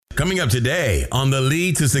Coming up today on the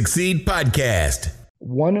Lead to Succeed podcast.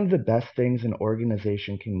 One of the best things an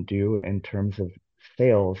organization can do in terms of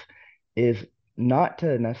sales is not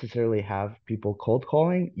to necessarily have people cold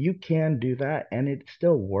calling. You can do that and it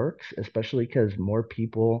still works, especially because more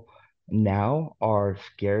people now are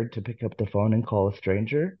scared to pick up the phone and call a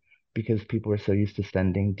stranger because people are so used to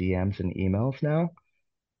sending DMs and emails now.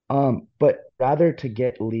 But rather to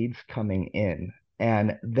get leads coming in.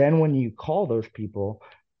 And then when you call those people,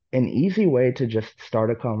 an easy way to just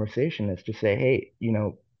start a conversation is to say, hey,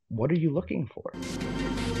 what are you looking for?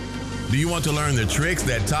 Do you want to learn the tricks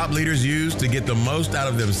that top leaders use to get the most out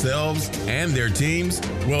of themselves and their teams?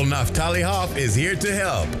 Well, Naftali Hoff is here to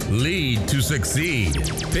help. Lead to Succeed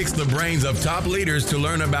picks the brains of top leaders to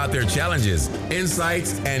learn about their challenges,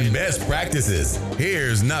 insights, and best practices.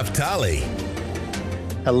 Here's Naftali.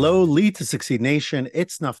 Hello, Lead to Succeed Nation.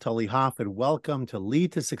 It's Naftali Hoff, and welcome to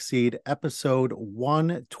Lead to Succeed, episode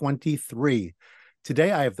 123.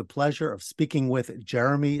 Today, I have the pleasure of speaking with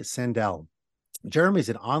Jeremy Sandell. Jeremy is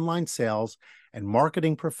an online sales and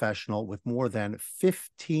marketing professional with more than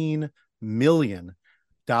 $15 million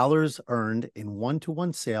earned in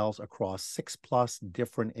one-to-one sales across 6+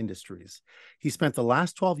 different industries. He spent the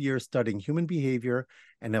last 12 years studying human behavior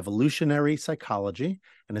and evolutionary psychology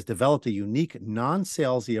and has developed a unique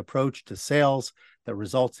non-salesy approach to sales that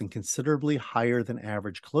results in considerably higher than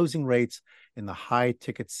average closing rates in the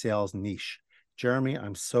high-ticket sales niche. Jeremy,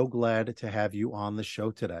 I'm so glad to have you on the show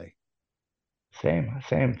today. Same.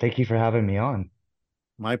 Thank you for having me on.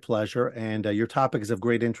 My pleasure. And your topic is of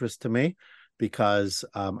great interest to me because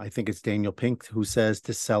I think it's Daniel Pink who says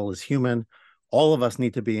to sell is human. All of us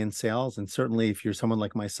need to be in sales. And certainly if you're someone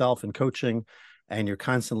like myself in coaching and you're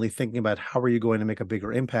constantly thinking about how are you going to make a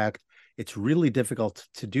bigger impact, it's really difficult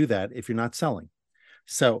to do that if you're not selling.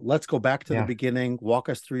 So let's go back to the beginning, walk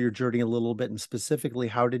us through your journey a little bit, and specifically,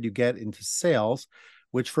 how did you get into sales,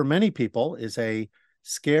 which for many people is a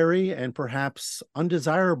scary and perhaps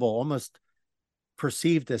undesirable, almost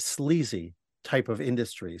perceived as sleazy type of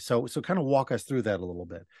industry. So kind of walk us through that a little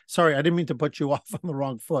bit. Sorry, I didn't mean to put you off on the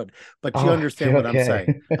wrong foot, but you understand what I'm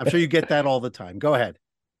saying. I'm sure you get that all the time. Go ahead.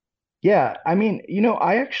 Yeah, I mean,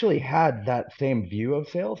 I actually had that same view of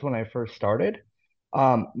sales when I first started.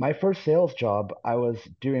 My first sales job, I was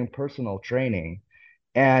doing personal training,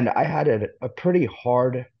 and I had a pretty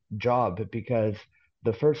hard job because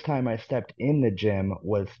the first time I stepped in the gym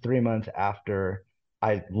was 3 months after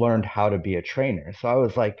I learned how to be a trainer. So I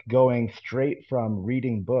was like going straight from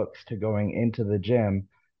reading books to going into the gym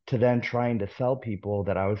to then trying to sell people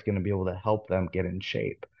that I was going to be able to help them get in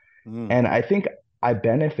shape. And I think I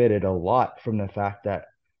benefited a lot from the fact that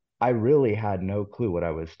I really had no clue what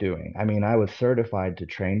I was doing. I mean, I was certified to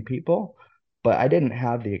train people, but I didn't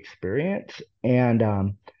have the experience.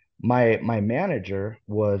 And my manager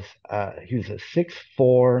was he was a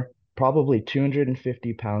 6'4", probably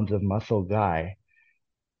 250 pounds of muscle guy.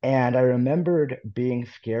 And I remembered being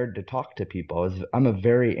scared to talk to people. I'm a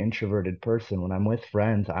very introverted person. When I'm with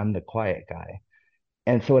friends, I'm the quiet guy.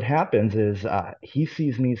 And so what happens is he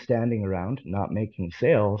sees me standing around, not making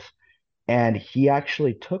sales, and he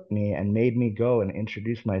actually took me and made me go and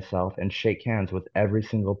introduce myself and shake hands with every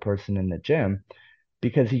single person in the gym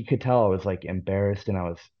because he could tell I was like embarrassed and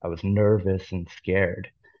I was nervous and scared.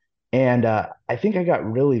 And I think I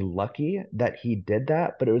got really lucky that he did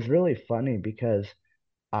that, but it was really funny because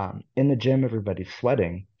in the gym, everybody's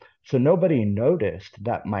sweating. So nobody noticed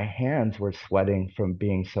that my hands were sweating from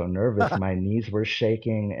being so nervous. My knees were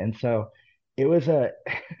shaking. And so it was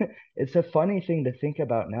it's a funny thing to think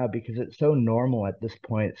about now because it's so normal at this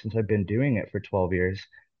point since I've been doing it for 12 years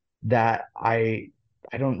that I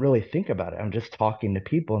don't really think about it. I'm just talking to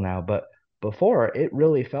people now. But before, it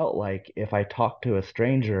really felt like if I talked to a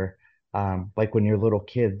stranger, like when you're a little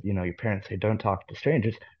kid, your parents say, don't talk to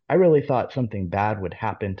strangers. I really thought something bad would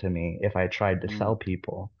happen to me if I tried to sell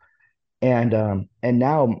people. And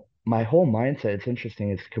now my whole mindset, it's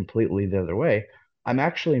interesting, it's completely the other way. I'm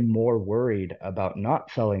actually more worried about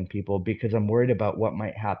not selling people because I'm worried about what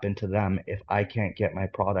might happen to them if I can't get my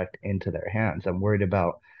product into their hands. I'm worried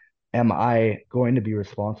about, am I going to be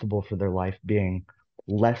responsible for their life being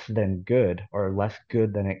less than good or less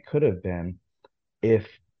good than it could have been if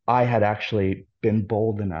I had actually been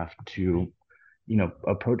bold enough to,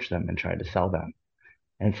 approach them and try to sell them.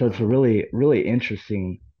 And so it's a really, really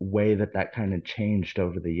interesting way that kind of changed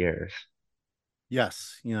over the years.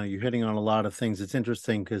 Yes, you're hitting on a lot of things. It's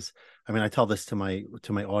interesting because I tell this to my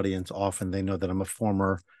audience often. They know that I'm a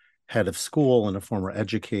former head of school and a former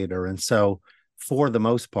educator. And so for the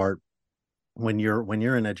most part, when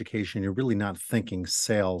you're in education, you're really not thinking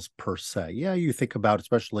sales per se. Yeah, you think about,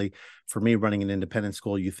 especially for me running an independent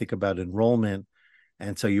school, you think about enrollment.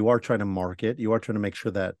 And so you are trying to market, you are trying to make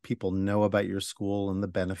sure that people know about your school and the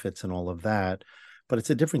benefits and all of that. But it's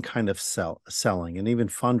a different kind of selling. And even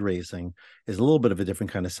fundraising is a little bit of a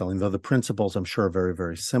different kind of selling, though the principles I'm sure are very,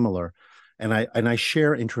 very similar. And I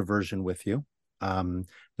share introversion with you.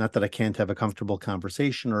 Not that I can't have a comfortable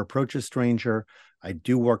conversation or approach a stranger. I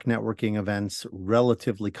do work networking events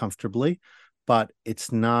relatively comfortably, but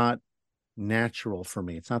it's not natural for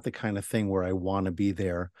me. It's not the kind of thing where I want to be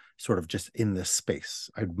there sort of just in this space.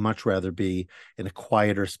 I'd much rather be in a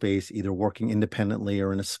quieter space, either working independently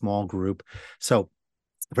or in a small group. So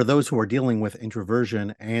for those who are dealing with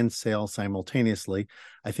introversion and sales simultaneously,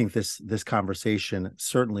 I think this conversation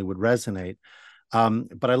certainly would resonate.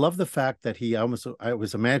 But I love the fact that I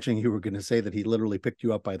was imagining you were going to say that he literally picked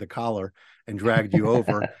you up by the collar and dragged you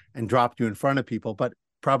over and dropped you in front of people, but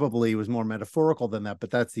probably it was more metaphorical than that.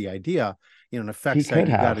 But that's the idea, in effect He saying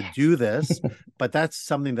could you got have. to do this. But that's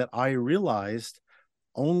something that I realized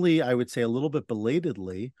only, I would say, a little bit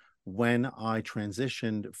belatedly when I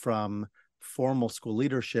transitioned from formal school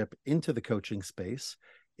leadership into the coaching space,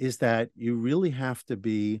 is that you really have to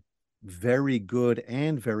be very good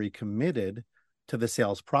and very committed to the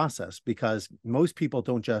sales process, because most people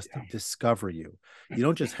don't just discover you. You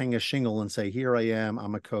don't just hang a shingle and say, here I am,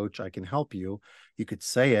 I'm a coach, I can help you. You could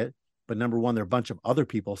say it, but number one, there are a bunch of other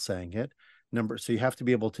people saying it. So you have to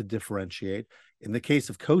be able to differentiate. In the case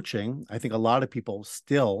of coaching, I think a lot of people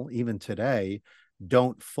still, even today,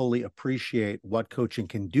 don't fully appreciate what coaching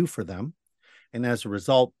can do for them. And as a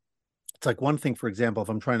result, it's like one thing, for example, if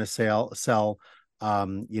I'm trying to sell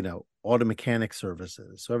auto mechanic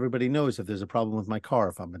services. So everybody knows if there's a problem with my car,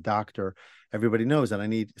 if I'm a doctor, everybody knows that I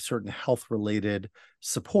need certain health related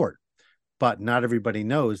support. But not everybody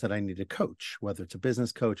knows that I need a coach, whether it's a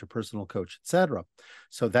business coach, a personal coach, etc.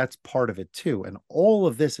 So that's part of it too. And all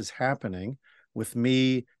of this is happening with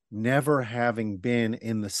me never having been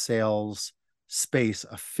in the sales space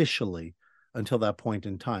officially until that point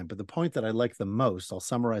in time. But the point that I like the most, I'll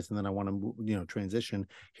summarize, and then I want to, transition,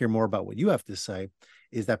 hear more about what you have to say,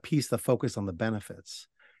 is that piece, the focus on the benefits.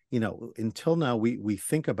 Until now, we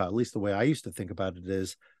think about, at least the way I used to think about it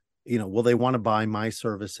is, will they want to buy my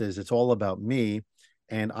services? It's all about me,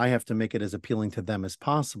 and I have to make it as appealing to them as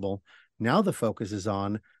possible. Now the focus is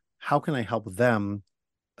on how can I help them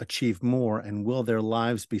achieve more, and will their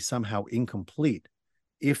lives be somehow incomplete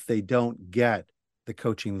if they don't get the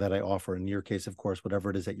coaching that I offer? In your case, of course,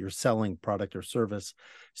 whatever it is that you're selling, product or service.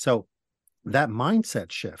 So that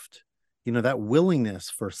mindset shift, that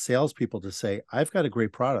willingness for salespeople to say, I've got a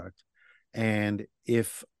great product, and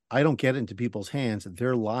if I don't get it into people's hands,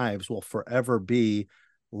 their lives will forever be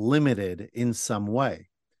limited in some way.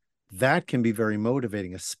 That can be very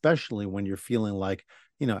motivating, especially when you're feeling like,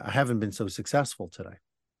 I haven't been so successful today.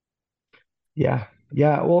 Yeah.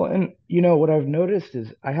 Yeah. Well, and what I've noticed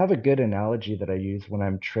is I have a good analogy that I use when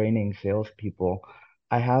I'm training salespeople.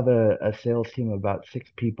 I have a sales team of about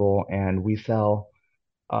 6 people, and we sell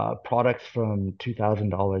products from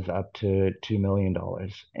 $2,000 up to $2 million.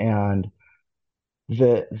 And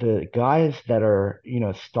the guys that are,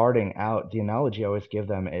 starting out, the analogy I always give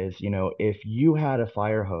them is, if you had a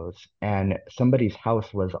fire hose and somebody's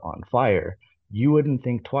house was on fire, you wouldn't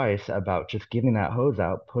think twice about just getting that hose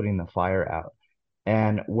out, putting the fire out.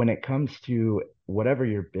 And when it comes to whatever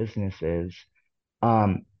your business is,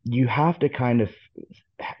 you have to kind of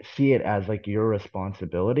see it as like your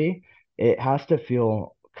responsibility. It has to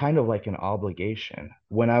feel kind of like an obligation.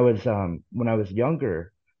 When I was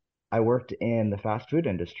younger, I worked in the fast food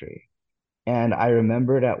industry, and I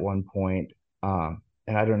remembered at one point, and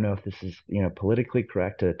I don't know if this is, politically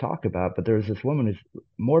correct to talk about, but there was this woman who's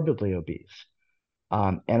morbidly obese.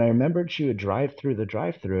 And I remembered she would drive through the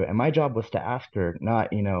drive-through, and my job was to ask her not,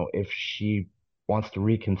 if she wants to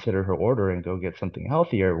reconsider her order and go get something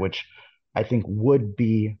healthier, which I think would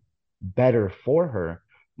be better for her.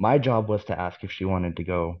 My job was to ask if she wanted to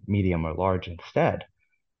go medium or large instead.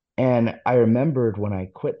 And I remembered when I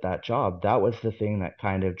quit that job, that was the thing that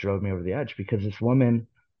kind of drove me over the edge, because this woman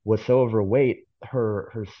was so overweight,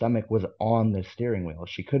 her stomach was on the steering wheel.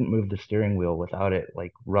 She couldn't move the steering wheel without it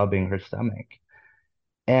like rubbing her stomach.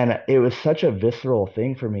 And it was such a visceral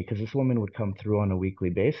thing for me because this woman would come through on a weekly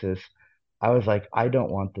basis. I was like, I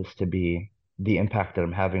don't want this to be the impact that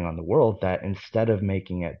I'm having on the world, that instead of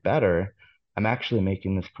making it better, I'm actually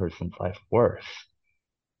making this person's life worse.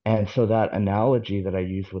 And so that analogy that I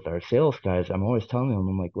use with our sales guys, I'm always telling them,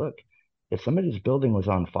 I'm like, look, if somebody's building was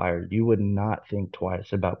on fire, you would not think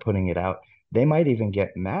twice about putting it out. they might even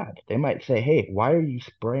get mad. They might say, "Hey, why are you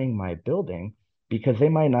spraying my building?" Because they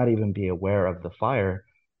might not even be aware of the fire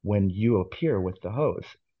when you appear with the hose.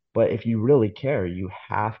 But if you really care, you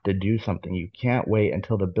have to do something. You can't wait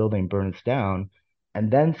until the building burns down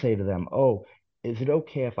and then say to them, "Oh, is it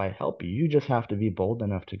okay if I help you?" You just have to be bold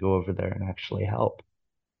enough to go over there and actually help.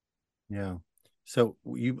 Yeah. So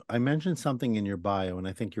I mentioned something in your bio, and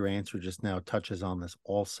I think your answer just now touches on this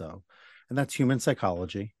also, and that's human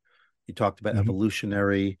psychology. You talked about Mhm.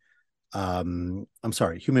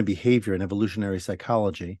 human behavior and evolutionary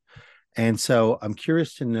psychology. And so I'm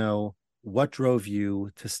curious to know what drove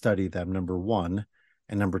you to study them, number one.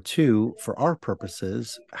 And number two, for our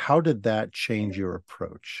purposes, how did that change your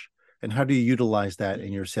approach? And how do you utilize that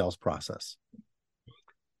in your sales process?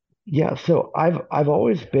 Yeah, so I've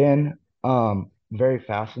always been very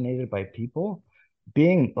fascinated by people.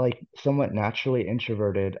 Being like somewhat naturally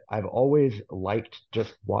introverted, I've always liked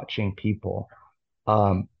just watching people.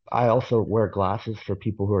 I also wear glasses for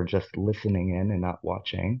people who are just listening in and not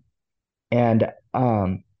watching. And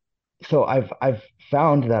so I've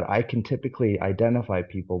found that I can typically identify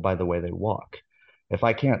people by the way they walk. If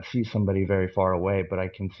I can't see somebody very far away, but I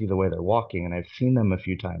can see the way they're walking, and I've seen them a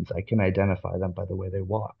few times, I can identify them by the way they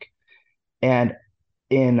walk. And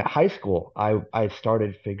in high school, I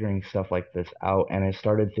started figuring stuff like this out, and I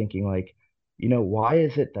started thinking like, why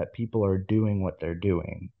is it that people are doing what they're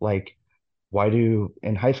doing? Like, why do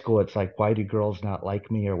in high school it's like, why do girls not like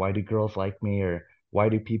me, or why do girls like me, or why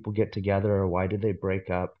do people get together, or why do they break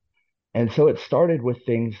up? And so it started with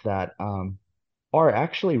things that are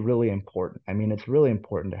actually really important. I mean, it's really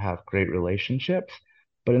important to have great relationships,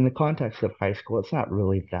 but in the context of high school, it's not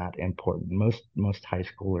really that important. Most high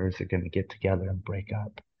schoolers are going to get together and break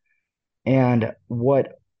up. And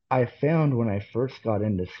what I found when I first got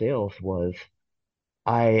into sales was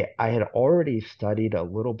I had already studied a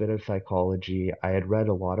little bit of psychology. I had read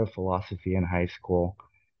a lot of philosophy in high school,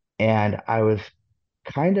 and I was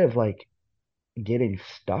kind of like getting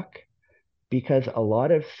stuck because a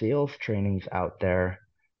lot of sales trainings out there,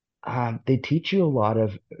 they teach you a lot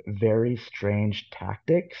of very strange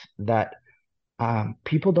tactics that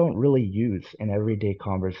people don't really use in everyday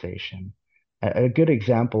conversation. A good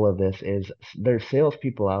example of this is there's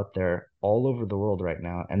salespeople out there all over the world right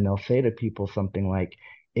now, and they'll say to people something like,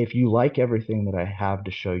 "If you like everything that I have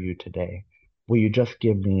to show you today, will you just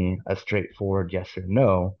give me a straightforward yes or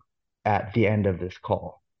no at the end of this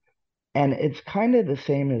call?" And it's kind of the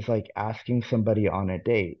same as like asking somebody on a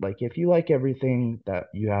date. Like, if you like everything that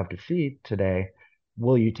you have to see today,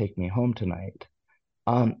 will you take me home tonight?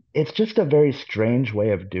 It's just a very strange way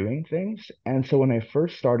of doing things. And so when I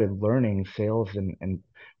first started learning sales and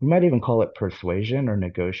we might even call it persuasion or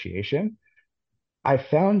negotiation, I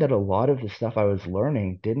found that a lot of the stuff I was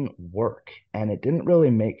learning didn't work and it didn't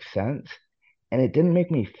really make sense and it didn't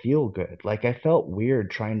make me feel good. Like I felt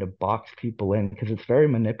weird trying to box people in because it's very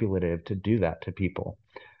manipulative to do that to people.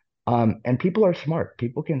 And people are smart.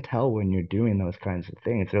 People can tell when you're doing those kinds of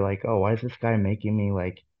things. They're like, "Oh, why is this guy making me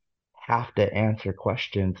like have to answer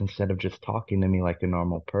questions instead of just talking to me like a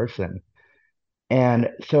normal person?" And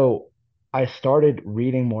so I started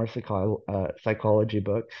reading more psychology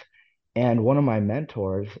books. And one of my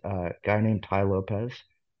mentors, a guy named Ty Lopez,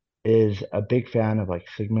 is a big fan of like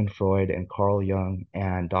Sigmund Freud and Carl Jung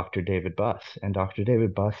and Dr. David Buss. And Dr.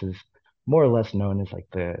 David Buss is more or less known as like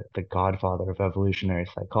the godfather of evolutionary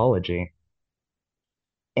psychology.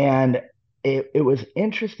 And it was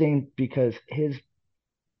interesting because his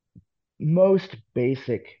most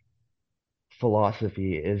basic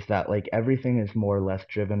philosophy is that like everything is more or less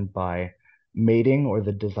driven by mating or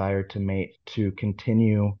the desire to mate to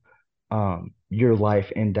continue your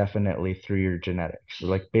life indefinitely through your genetics.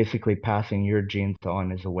 Like basically passing your genes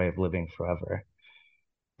on is a way of living forever.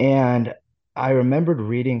 And I remembered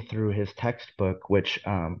reading through his textbook, which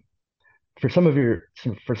for some of your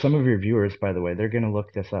viewers, by the way, they're going to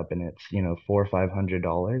look this up and it's, four or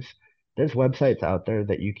 $500. There's websites out there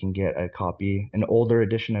that you can get a copy, an older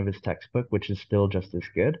edition of his textbook, which is still just as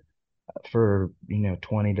good for,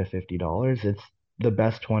 20 to $50. It's the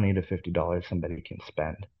best 20 to $50 somebody can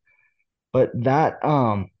spend. But that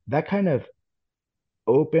kind of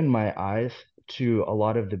opened my eyes to a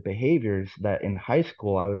lot of the behaviors that in high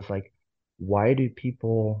school I was like, why do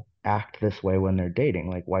people act this way when they're dating?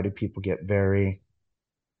 Like, why do people get very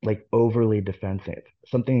like overly defensive,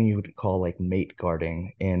 something you would call like mate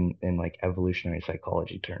guarding in like evolutionary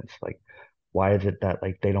psychology terms. Like, why is it that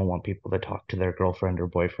like they don't want people to talk to their girlfriend or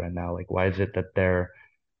boyfriend now? Like, why is it that they're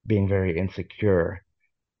being very insecure?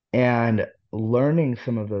 And learning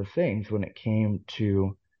some of those things when it came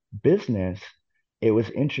to business, it was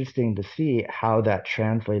interesting to see how that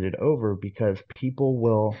translated over because people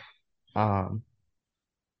will, um,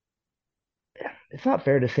 it's not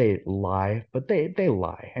fair to say lie, but they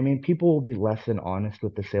lie. I mean, people will be less than honest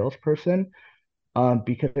with the salesperson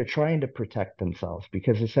because they're trying to protect themselves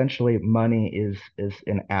because essentially money is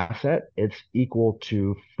an asset. It's equal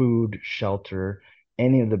to food, shelter,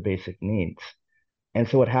 any of the basic needs. And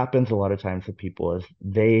so what happens a lot of times with people is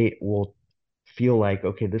they will feel like,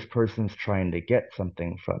 okay, this person's trying to get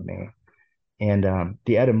something from me. And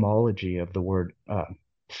the etymology of the word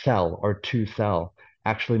sell or to sell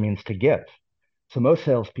actually means to give. So most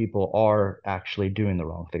salespeople are actually doing the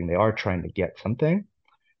wrong thing. They are trying to get something,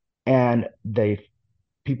 and they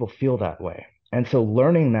people feel that way. And so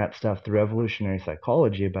learning that stuff through evolutionary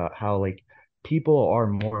psychology about how like people are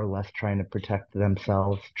more or less trying to protect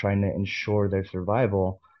themselves, trying to ensure their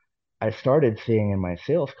survival, I started seeing in my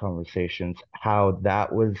sales conversations how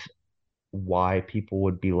that was why people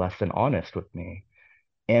would be less than honest with me.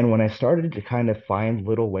 And when I started to kind of find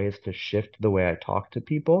little ways to shift the way I talk to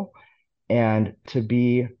people and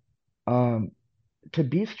um to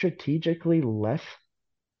be strategically less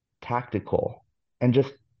tactical and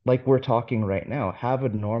just like we're talking right now, have a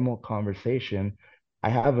normal conversation. I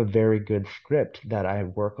have a very good script that I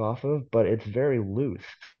work off of, but it's very loose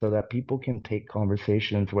so that people can take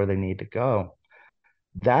conversations where they need to go.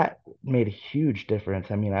 That made a huge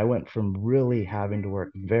difference. I mean, I went from really having to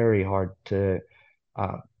work very hard uh,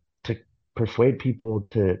 to persuade people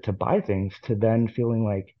to buy things to then feeling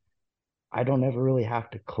like I don't ever really have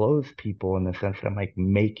to close people in the sense that I'm like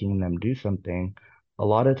making them do something. A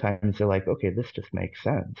lot of times they're like, okay, this just makes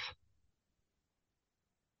sense.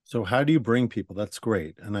 So how do you bring people? That's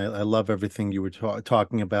great. And I love everything you were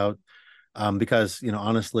talking about, because,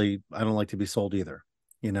 honestly, I don't like to be sold either.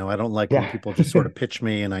 I don't like when Yeah. people just sort of pitch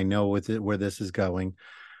me and I know where this is going.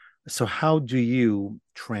 So how do you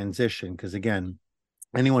transition? Because again,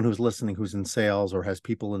 anyone who's listening who's in sales or has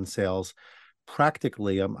people in sales,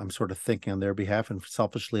 practically, I'm sort of thinking on their behalf and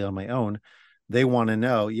selfishly on my own. They want to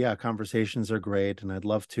know, yeah, conversations are great. And I'd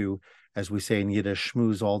love to, as we say in Yiddish,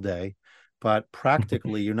 schmooze all day. But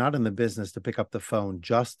practically, you're not in the business to pick up the phone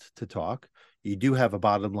just to talk. You do have a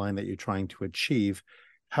bottom line that you're trying to achieve.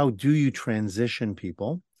 How do you transition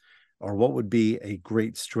people? Or what would be a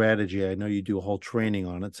great strategy? I know you do a whole training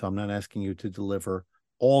on it, so I'm not asking you to deliver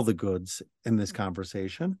all the goods in this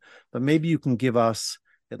conversation, but maybe you can give us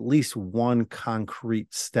at least one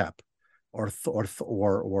concrete step or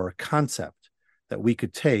concept that we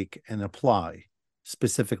could take and apply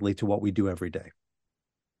specifically to what we do every day.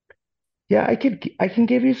 Yeah, I can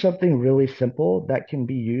give you something really simple that can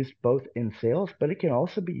be used both in sales, but it can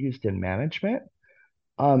also be used in management.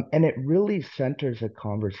 And it really centers a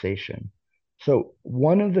conversation. So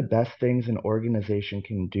one of the best things an organization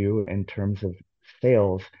can do in terms of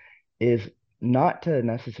sales is not to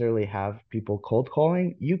necessarily have people cold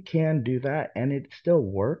calling. You can do that and it still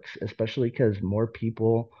works, especially because more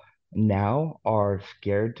people now are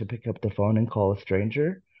scared to pick up the phone and call a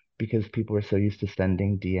stranger because people are so used to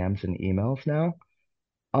sending DMs and emails now.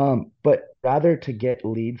 But rather to get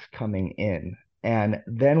leads coming in. And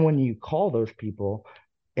then when you call those people,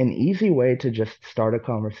 an easy way to just start a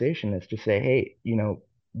conversation is to say, hey,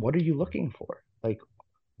 what are you looking for? Like,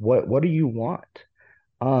 what do you want?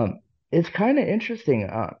 Um, it's kind of interesting.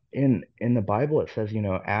 In the Bible, it says,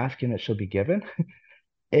 ask and it shall be given.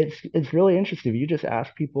 It's really interesting. If you just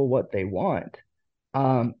ask people what they want,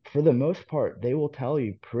 for the most part, they will tell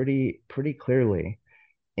you pretty clearly.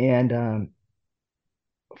 And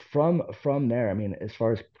from there, I mean, as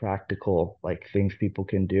far as practical like things people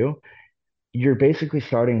can do, you're basically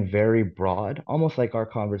starting very broad, almost like our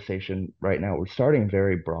conversation right now. We're starting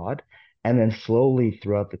very broad and then slowly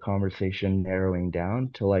throughout the conversation narrowing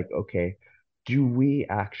down to like, okay, do we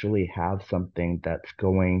actually have something that's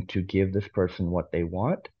going to give this person what they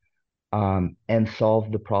want, and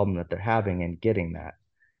solve the problem that they're having and getting that?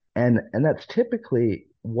 And that's typically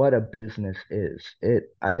what a business is.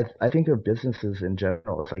 I think of businesses in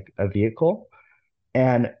general as like a vehicle,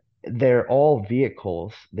 and they're all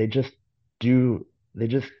vehicles. Do they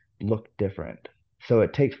just look different. So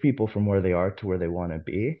it takes people from where they are to where they want to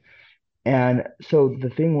be. And so the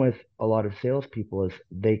thing with a lot of salespeople is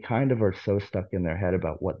they kind of are so stuck in their head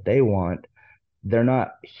about what they want, they're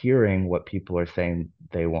not hearing what people are saying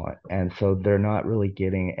they want. And so they're not really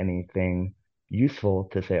getting anything useful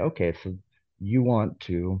to say, okay, so you want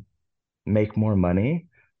to make more money,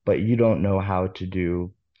 but you don't know how to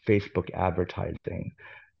do Facebook advertising.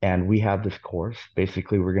 And we have this course.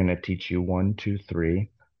 Basically, we're going to teach you one, two, three.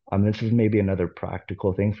 This is maybe another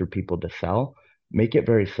practical thing for people to sell. Make it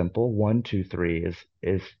very simple. One, two, three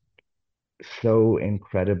is so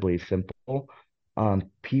incredibly simple.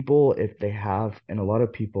 People, if they have, and a lot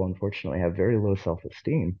of people unfortunately have very low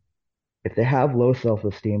self-esteem. If they have low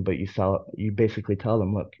self-esteem, but you basically tell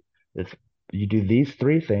them, look, it's, you do these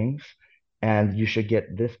three things and you should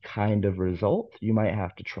get this kind of result. You might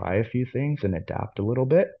have to try a few things and adapt a little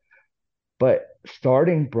bit, but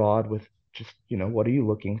starting broad with just, what are you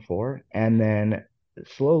looking for? And then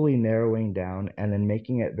slowly narrowing down and then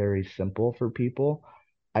making it very simple for people.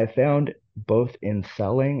 I found both in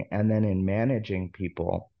selling and then in managing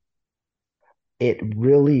people, it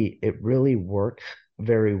really works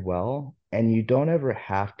very well. And you don't ever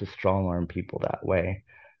have to strong arm people that way.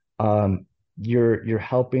 Um, you're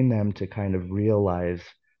helping them to kind of realize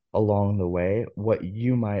along the way what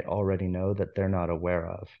you might already know that they're not aware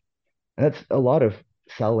of. And that's a lot of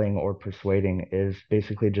selling or persuading is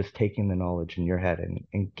basically just taking the knowledge in your head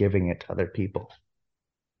and giving it to other people.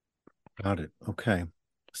 Got it. Okay.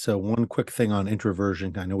 So one quick thing on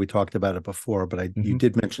introversion. I know we talked about it before, but you Hmm.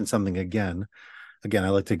 did mention something again. Again, I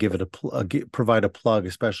like to give it provide a plug,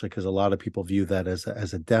 especially because a lot of people view that as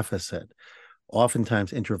a deficit.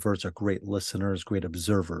 Oftentimes, introverts are great listeners, great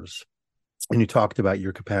observers. And you talked about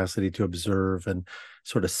your capacity to observe and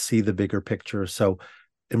sort of see the bigger picture. So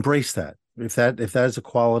embrace that. If that is a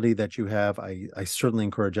quality that you have, I certainly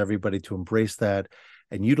encourage everybody to embrace that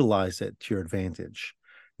and utilize it to your advantage.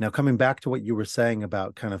 Now, coming back to what you were saying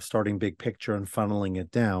about kind of starting big picture and funneling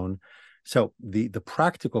it down. So the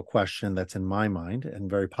practical question that's in my mind, and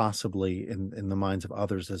very possibly in the minds of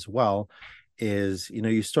others as well, is,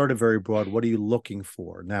 you started very broad. What are you looking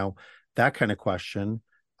for? Now, that kind of question,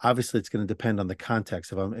 obviously it's going to depend on the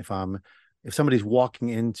context. If somebody's walking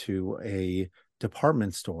into a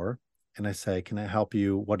department store and I say, can I help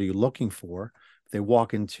you? What are you looking for? If they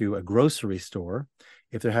walk into a grocery store,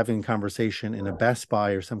 if they're having a conversation in a Best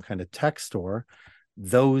Buy or some kind of tech store,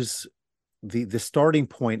 those the starting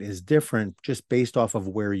point is different just based off of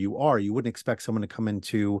where you are. You wouldn't expect someone to come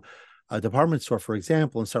into a department store, for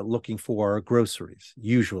example, and start looking for groceries,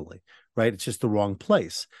 usually, right? It's just the wrong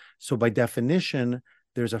place. So by definition,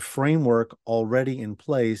 there's a framework already in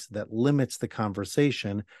place that limits the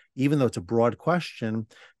conversation, even though it's a broad question,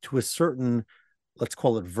 to a certain, let's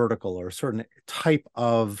call it vertical, or a certain type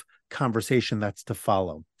of conversation that's to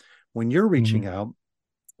follow. When you're reaching Hmm. out,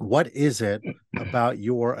 what is it about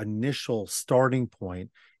your initial starting point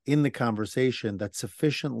in the conversation that's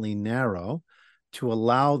sufficiently narrow to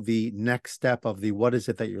allow the next step of the what is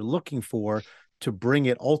it that you're looking for to bring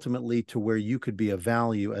it ultimately to where you could be of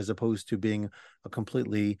value, as opposed to being a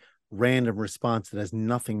completely random response that has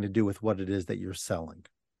nothing to do with what it is that you're selling?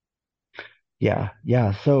 Yeah,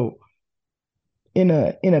 yeah. So in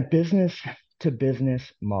a business to business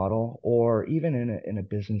model, or even in a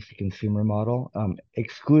business to consumer model,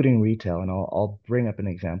 excluding retail, and I'll bring up an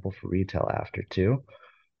example for retail after too.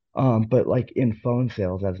 But like in phone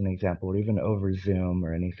sales, as an example, or even over Zoom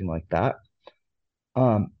or anything like that,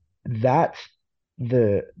 um, that's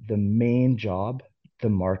the main job the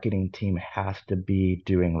marketing team has to be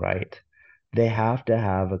doing right. They have to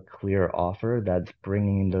have a clear offer that's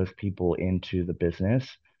bringing those people into the business,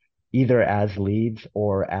 either as leads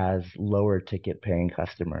or as lower ticket paying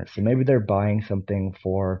customers. So maybe they're buying something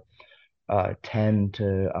for 10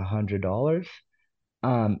 to $100.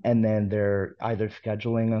 And then they're either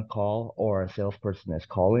scheduling a call or a salesperson is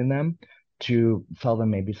calling them to sell them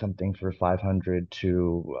maybe something for 500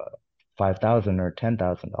 to 5,000 or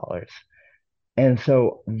 $10,000. And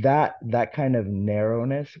so that kind of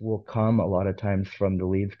narrowness will come a lot of times from the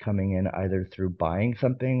leads coming in either through buying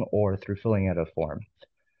something or through filling out a form.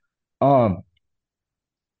 Um,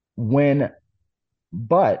 when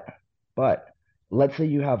But, but let's say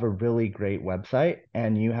you have a really great website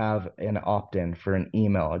and you have an opt-in for an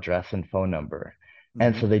email address and phone number.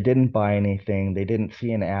 And Mm-hmm. so they didn't buy anything, they didn't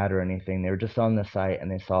see an ad or anything. They were just on the site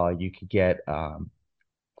and they saw you could get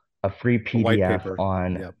a free A white PDF paper.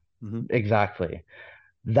 on Yep. Mm-hmm. exactly.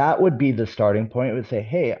 That would be the starting point. It would say,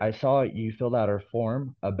 "Hey, I saw you filled out our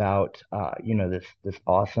form about this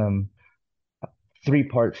awesome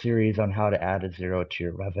three-part series on how to add a zero to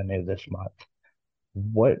your revenue this month.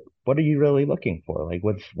 What are you really looking for? Like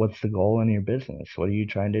what's the goal in your business? What are you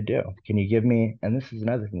trying to do? Can you give me, and this is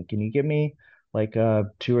another thing, can you give me like a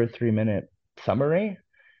 2 or 3 minute summary?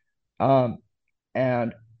 Um,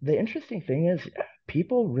 and the interesting thing is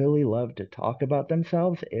people really love to talk about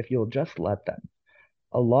themselves if you'll just let them.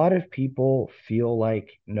 A lot of people feel like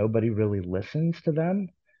nobody really listens to them.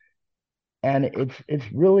 And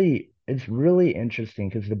it's really interesting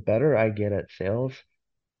because the better I get at sales,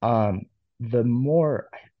 um, the more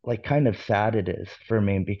like kind of sad it is for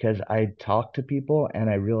me because I talk to people and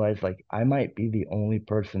I realize like I might be the only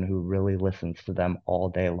person who really listens to them all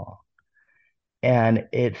day long. And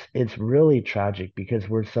it's really tragic because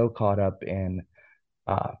we're so caught up in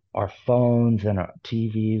our phones and our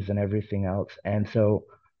TVs and everything else. And so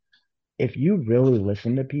if you really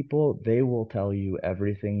listen to people, they will tell you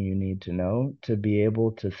everything you need to know to be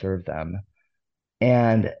able to serve them.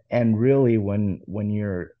 And really when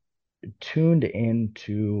you're tuned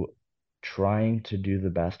into trying to do the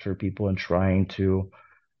best for people and trying to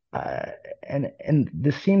uh, and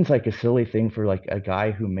this seems like a silly thing for like a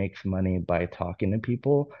guy who makes money by talking to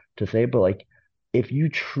people to say, but like if you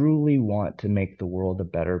truly want to make the world a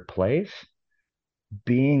better place,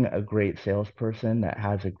 being a great salesperson that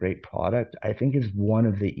has a great product, I think is one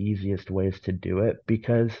of the easiest ways to do it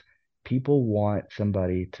because people want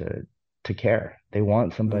somebody to care. They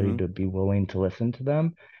want somebody Hmm. to be willing to listen to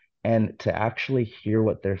them and to actually hear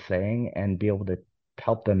what they're saying and be able to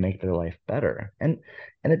help them make their life better. And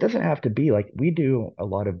it doesn't have to be like we do a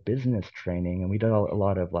lot of business training and we do a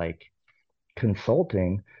lot of like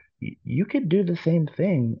consulting. You could do the same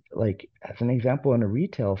thing, like as an example, in a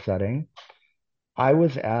retail setting. I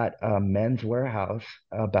was at a Men's Warehouse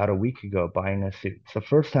about a week ago buying a suit. It's the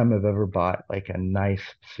first time I've ever bought like a nice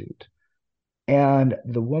suit. And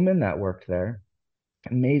the woman that worked there,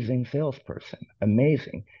 amazing salesperson,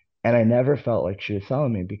 amazing. And I never felt like she was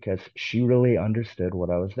selling me because she really understood what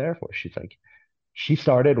I was there for. She's like, she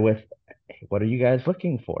started with, "Hey, what are you guys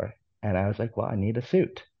looking for?" And I was like, well, I need a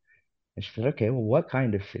suit. And she said, okay, well, what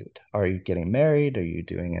kind of suit? Are you getting married? Are you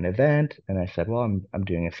doing an event? And I said, well, I'm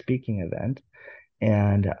doing a speaking event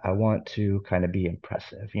and I want to kind of be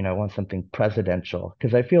impressive. I want something presidential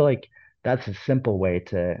because I feel like that's a simple way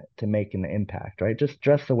to make an impact, right? Just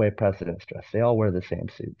dress the way presidents dress. They all wear the same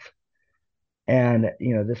suits. And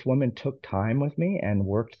this woman took time with me and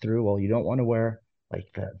worked through, well, you don't want to wear like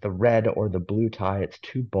the red or the blue tie. It's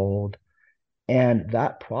too bold. And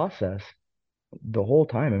that process, the whole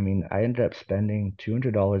time, I mean, I ended up spending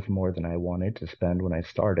 $200 more than I wanted to spend when I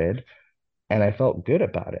started and I felt good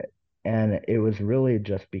about it. And it was really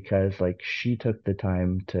just because like she took the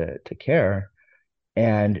time to care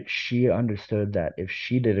and she understood that if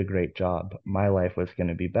she did a great job, my life was going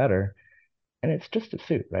to be better. And it's just a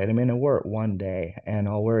suit, right? I mean, I wore it one day and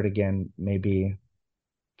I'll wear it again maybe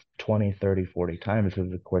 20, 30, 40 times over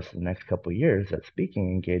the course of the next couple of years at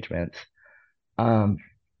speaking engagements. Um,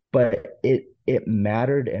 but it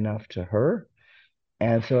mattered enough to her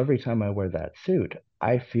and so every time I wear that suit,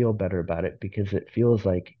 I feel better about it because it feels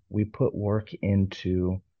like we put work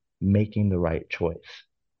into making the right choice.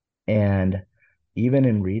 And even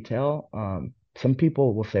in retail, some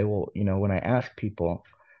people will say, well, when I ask people,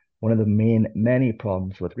 one of the many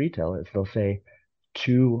problems with retail is they'll say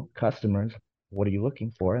to customers, what are you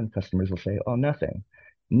looking for? And customers will say, oh, nothing.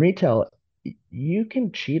 In retail, you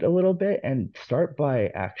can cheat a little bit and start by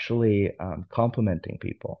actually complimenting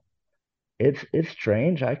people. It's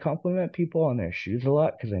strange. I compliment people on their shoes a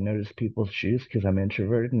lot because I notice people's shoes because I'm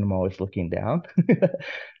introverted and I'm always looking down.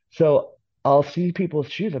 So I'll see people's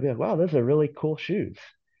shoes. I'll be like, wow, those are really cool shoes.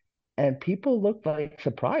 And people look like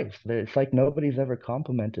surprised. It's like nobody's ever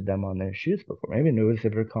complimented them on their shoes before. Maybe nobody's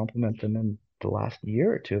ever complimented them in the last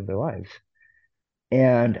year or two of their lives.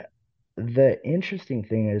 And the interesting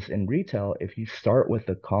thing is in retail, if you start with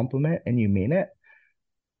a compliment and you mean it,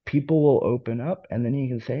 people will open up and then you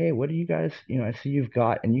can say, hey, what do you guys, I see you've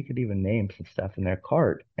got, and you could even name some stuff in their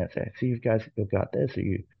cart and say, I see you guys have got this. Are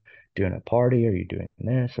you doing a party? Are you doing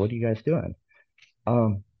this? What are you guys doing?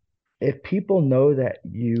 Um, if people know that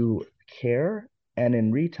you care, and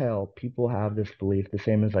in retail, people have this belief, the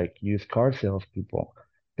same as like used car salespeople,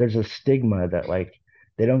 there's a stigma that like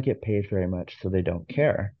they don't get paid very much, so they don't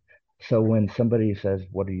care. So when somebody says,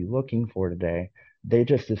 what are you looking for today? They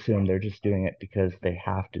just assume they're just doing it because they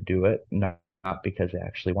have to do it, not because they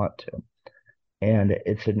actually want to. And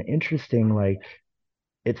it's an interesting, like,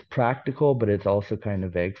 it's practical, but it's also kind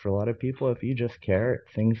of vague for a lot of people. If you just care,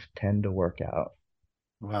 things tend to work out.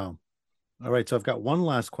 Wow. All right. So I've got one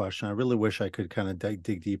last question. I really wish I could kind of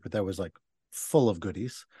dig deeper. That was like full of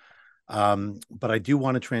goodies. But I do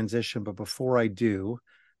want to transition. But before I do,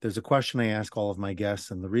 there's a question I ask all of my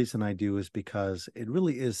guests. And the reason I do is because it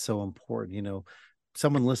really is so important.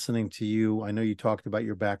 Someone listening to you, I know you talked about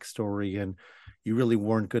your backstory and you really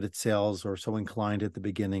weren't good at sales or so inclined at the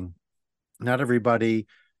beginning. Not everybody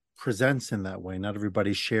presents in that way. Not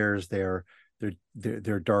everybody shares their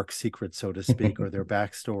dark secrets, so to speak, or their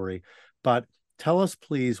backstory. But tell us,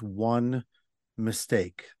 please, one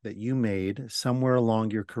mistake that you made somewhere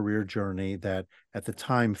along your career journey that at the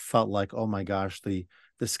time felt like, oh my gosh, the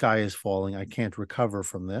the sky is falling, I can't recover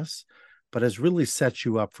from this, but has really set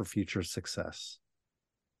you up for future success?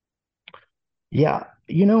 Yeah,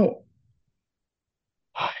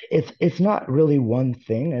 it's not really one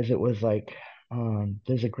thing as it was like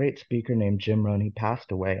there's a great speaker named Jim Rohn. He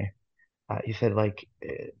passed away. He said like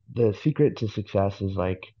the secret to success is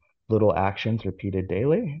like little actions repeated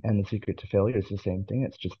daily, and the secret to failure is the same thing.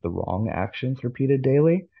 It's just the wrong actions repeated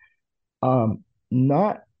daily.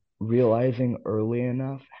 Not realizing early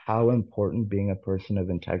enough how important being a person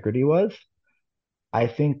of integrity was, I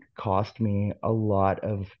think cost me a lot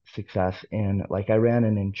of success in like I ran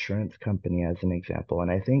an insurance company as an example,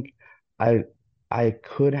 and I think I I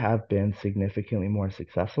could have been significantly more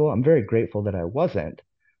successful. I'm very grateful that I wasn't,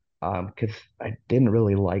 because I didn't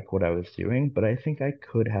really like what I was doing, but I think I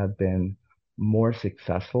could have been more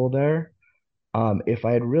successful there, if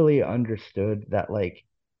I had really understood that like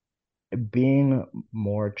being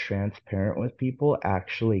more transparent with people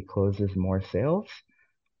actually closes more sales.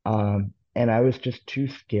 And I was just too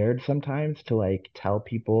scared sometimes to like tell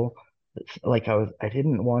people, like I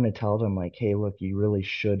didn't want to tell them like, hey, look, you really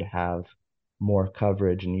should have more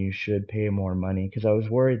coverage and you should pay more money because I was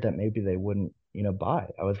worried that maybe they wouldn't, buy.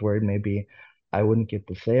 I was worried maybe I wouldn't get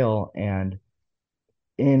the sale. And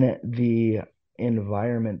in the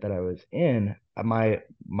environment that I was in, my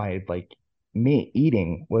like me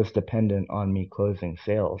eating was dependent on me closing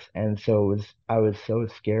sales. And so I was so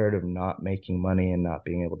scared of not making money and not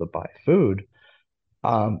being able to buy food,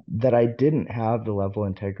 that I didn't have the level of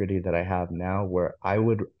integrity that I have now, where I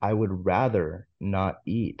would rather not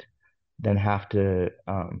eat than have to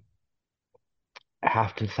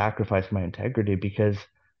sacrifice my integrity because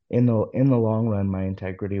in the long run, my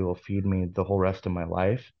integrity will feed me the whole rest of my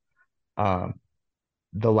life. Um,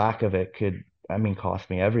 the lack of it could, I mean, cost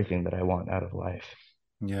me everything that I want out of life.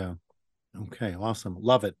 Yeah. Okay. Awesome.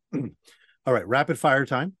 Love it. All right. Rapid fire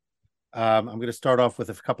time. I'm going to start off with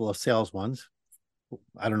a couple of sales ones.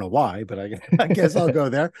 I don't know why, but I guess I'll go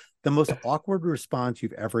there. The most awkward response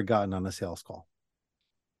you've ever gotten on a sales call.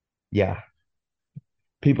 Yeah.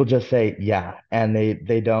 People just say yeah, and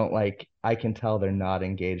they don't like, I can tell they're not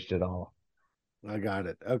engaged at all. I got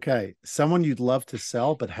it. Okay. Someone you'd love to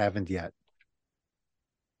sell, but haven't yet.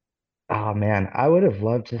 Oh man, I would have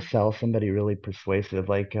loved to sell somebody really persuasive,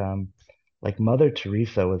 like Mother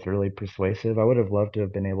Teresa was really persuasive. I would have loved to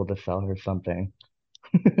have been able to sell her something.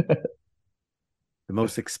 The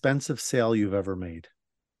most expensive sale you've ever made.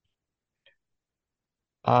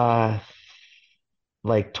 Uh,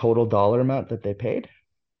 like total dollar amount that they paid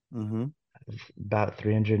Mm-hmm. is about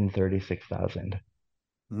 336,000.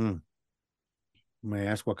 Mm. May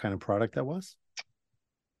I ask what kind of product that was?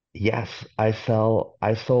 Yes, I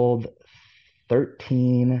sold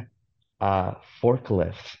 13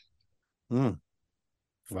 forklifts. Mm.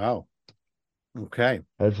 Wow. Okay.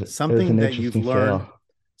 It was Something an that you've interesting learned, sale.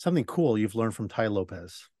 something cool you've learned from Ty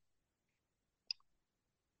Lopez.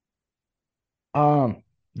 Um,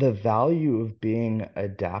 the value of being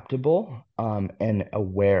adaptable, and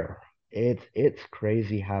aware. It's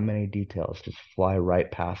crazy how many details just fly right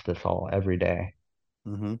past us all every day.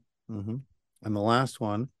 Mm-hmm. Mm-hmm. And the last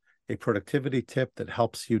one, a productivity tip that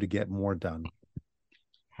helps you to get more done.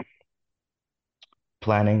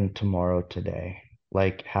 Planning tomorrow today,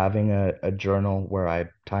 like having a journal where I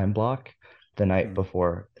time block the night Mm.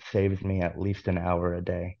 before saves me at least an hour a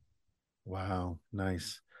day. Wow.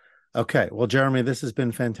 Nice. Okay. Well, Jeremy, this has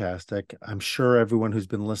been fantastic. I'm sure everyone who's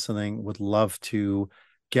been listening would love to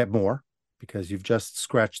get more because you've just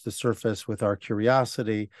scratched the surface with our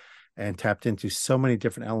curiosity and tapped into so many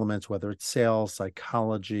different elements, whether it's sales,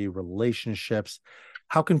 psychology, relationships.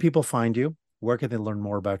 How can people find you? Where can they learn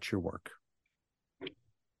more about your work?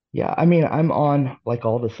 Yeah, I mean, I'm on like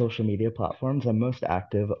all the social media platforms. I'm most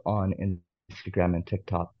active on Instagram and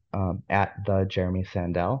TikTok, at the Jeremy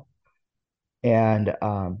Sandell. And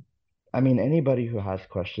I mean, anybody who has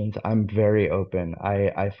questions, I'm very open.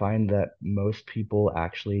 I find that most people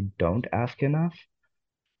actually don't ask enough.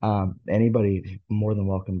 Anybody's more than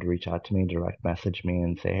welcome to reach out to me, direct message me,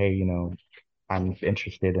 and say, hey, I'm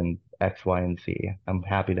interested in X, Y, and Z. I'm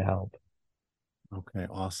happy to help. Okay,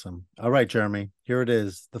 awesome. All right, Jeremy, here it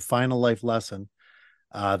is, the final life lesson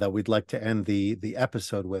that we'd like to end the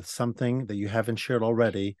episode with, something that you haven't shared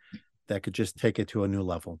already that could just take it to a new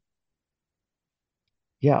level.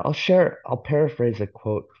 Yeah, I'll paraphrase a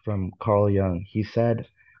quote from Carl Jung. He said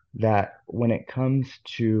that when it comes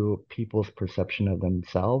to people's perception of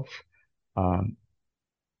themselves, um,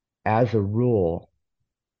 as a rule,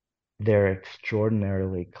 they're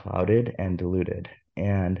extraordinarily clouded and diluted.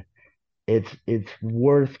 And it's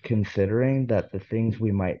worth considering that the things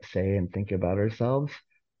we might say and think about ourselves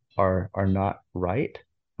are not right.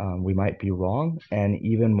 we might be wrong, and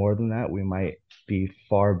even more than that, we might be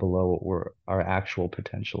far below what our actual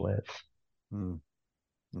potential is. Hmm.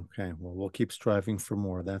 Okay, well, we'll keep striving for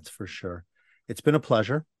more, that's for sure. It's been a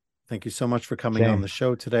pleasure. Thank you so much for coming on the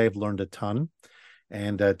show today. I've learned a ton,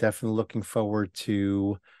 and definitely looking forward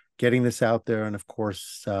to getting this out there, and of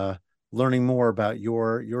course, learning more about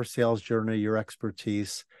your sales journey, your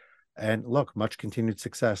expertise, and look, much continued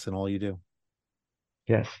success in all you do.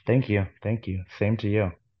 Yes, thank you. Thank you. Same to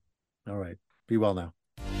you. All right. Be well now.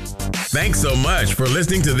 Thanks so much for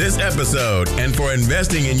listening to this episode and for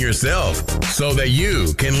investing in yourself so that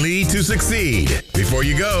you can lead to succeed. Before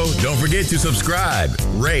you go, don't forget to subscribe,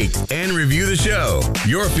 rate, and review the show.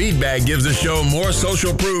 Your feedback gives the show more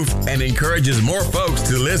social proof and encourages more folks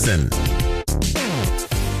to listen.